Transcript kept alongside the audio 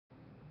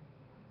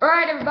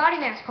Alright everybody,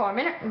 NASCAR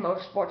Minute,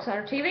 Motorsports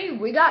Center TV.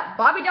 We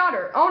got Bobby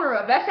Daughter, owner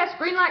of SS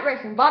Greenlight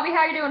Racing. Bobby,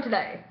 how you doing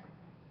today?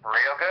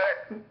 Real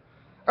good.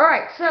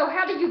 Alright, so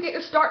how did you get your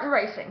start in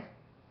racing?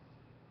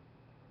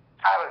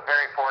 I was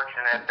very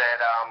fortunate that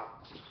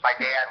my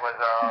dad was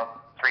a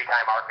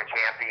three-time ARCA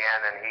champion,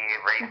 and he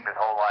raced his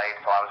whole life,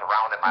 so I was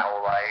around it my whole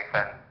life.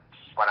 And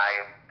when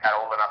I got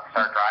old enough to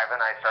start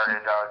driving, I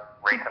started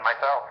racing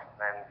myself,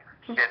 and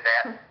did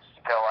that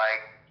until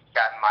I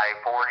got in my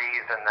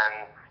 40s, and then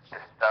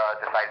just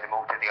decided to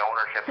move to the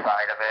ownership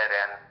side of it,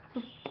 and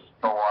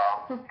so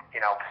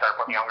start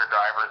putting younger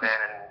drivers in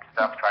and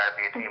stuff, trying to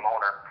be a team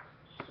owner.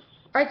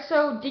 Alright,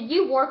 so did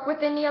you work with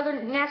any other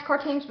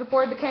NASCAR teams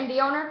before you became the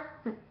owner?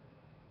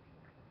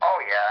 Oh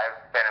yeah,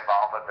 I've been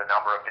involved with a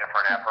number of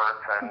different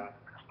efforts, and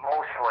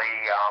mostly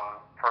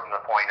from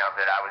the point of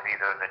that I was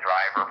either the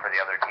driver for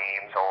the other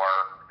teams,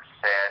 or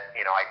that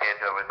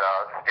there was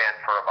a stint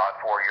for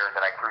about 4 years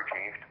that I crew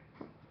chiefed.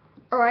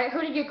 Alright,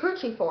 who did you crew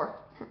chief for?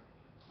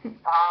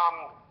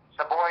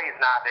 The boy is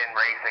not in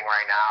racing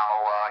right now.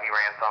 He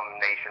ran some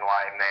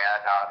nationwide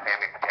mat.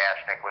 Sammy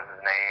Potashnik was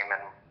his name,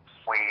 and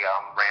we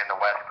ran the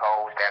West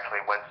Coast, actually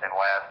Winston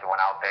West, and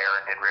went out there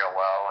and did real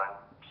well. And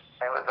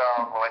it was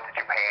we went to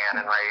Japan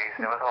and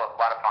raced. It was a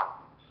lot of fun.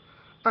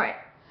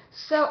 Alright,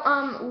 so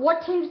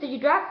what teams did you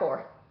drive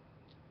for?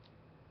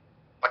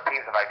 What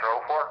teams have I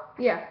drove for?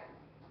 Yeah.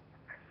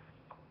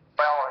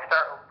 Well,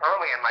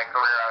 early in my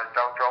career, I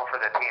drove for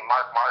the team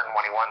Mark Martin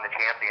when he won the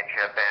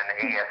championship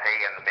in ASA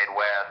in the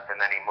Midwest, and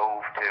then he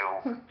moved to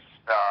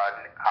the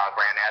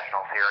Grand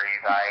National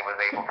Series. I was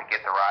able to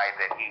get the ride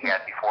that he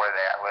had before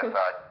that with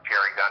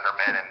Jerry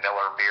Gunderman and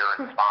Miller Beer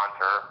as a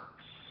sponsor.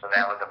 So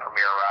that was a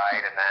premier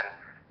ride. And then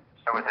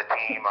there was a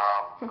team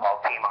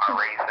called Team R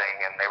Racing,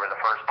 and they were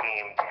the first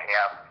team to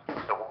have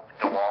the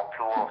DeWalt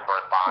tools for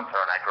a sponsor,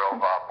 and I drove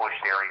Busch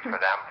Series for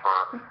them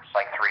for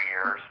like 3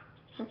 years.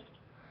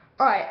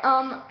 Alright,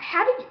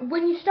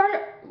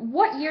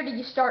 what year did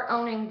you start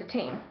owning the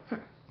team?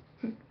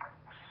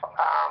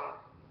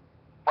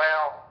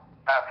 Well,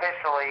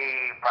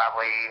 officially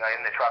probably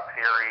in the truck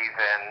series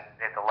and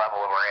at the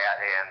level that we're at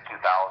in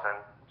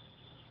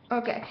 2000.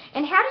 Okay,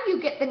 and how did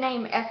you get the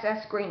name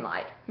SS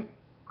Greenlight? We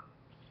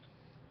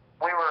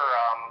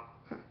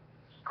were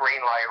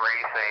Greenlight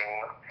Racing,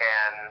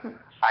 and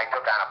I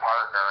took on a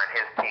partner, and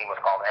his team was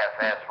called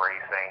SS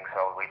Racing,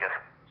 so we just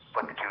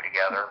put the two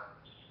together.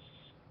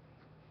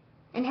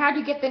 And how did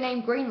you get the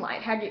name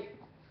Greenlight?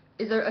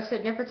 Is there a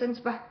significance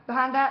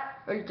behind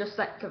that, or you just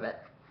think of it?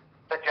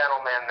 The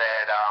gentleman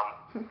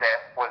that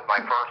was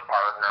my first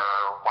partner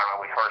when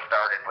we first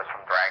started was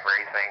from drag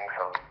racing,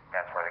 so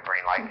that's where the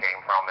Greenlight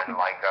came from, and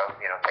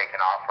taking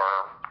off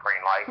for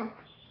Greenlight.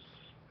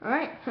 All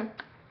right.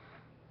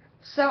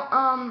 So,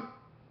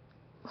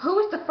 who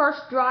was the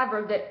first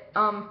driver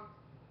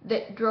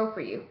that drove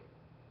for you?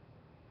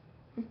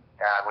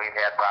 We've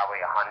had probably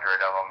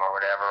 100 of them or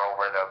whatever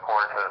over the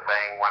course of the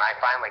thing. When I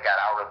finally got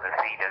out of the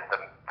seat as the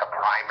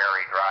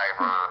primary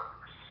driver,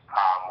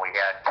 we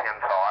had Tim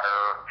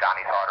Sauter,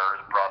 Johnny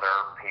Sauter's brother.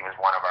 He was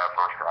one of our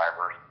first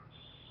drivers.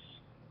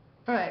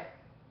 All right.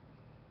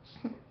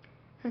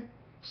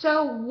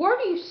 So, where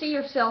do you see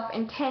yourself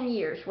in 10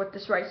 years with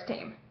this race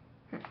team?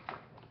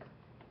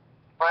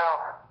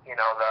 Well,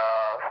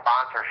 the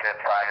sponsorship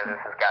side of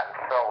this has gotten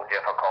so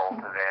difficult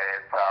that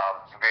it's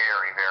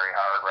very, very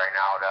hard right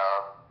now to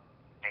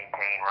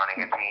maintain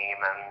running a team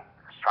and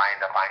trying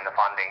to find the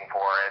funding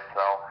for it.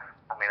 So,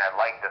 I'd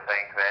like to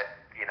think that,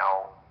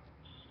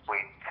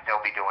 we'd still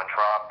be doing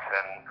trucks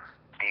and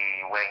be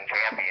winning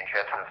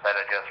championships instead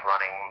of just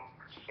running,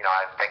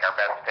 I think our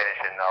best finish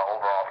in the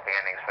overall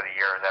standings for the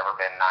year has ever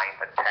been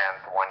 9th and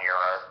 10th. 1 year,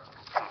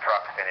 2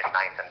 trucks finished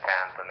 9th and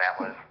 10th, and that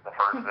was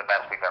the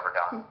best we've ever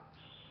done.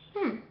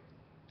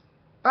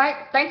 All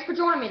right, thanks for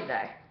joining me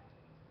today.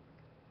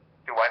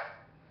 Do what?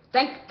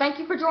 Thank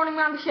you for joining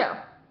me on the show.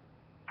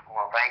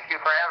 Well, thank you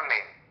for having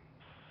me.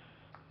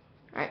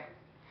 All right,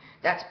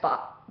 that's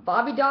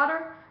Bobby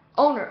Daughter,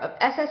 owner of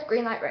SS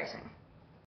Greenlight Racing.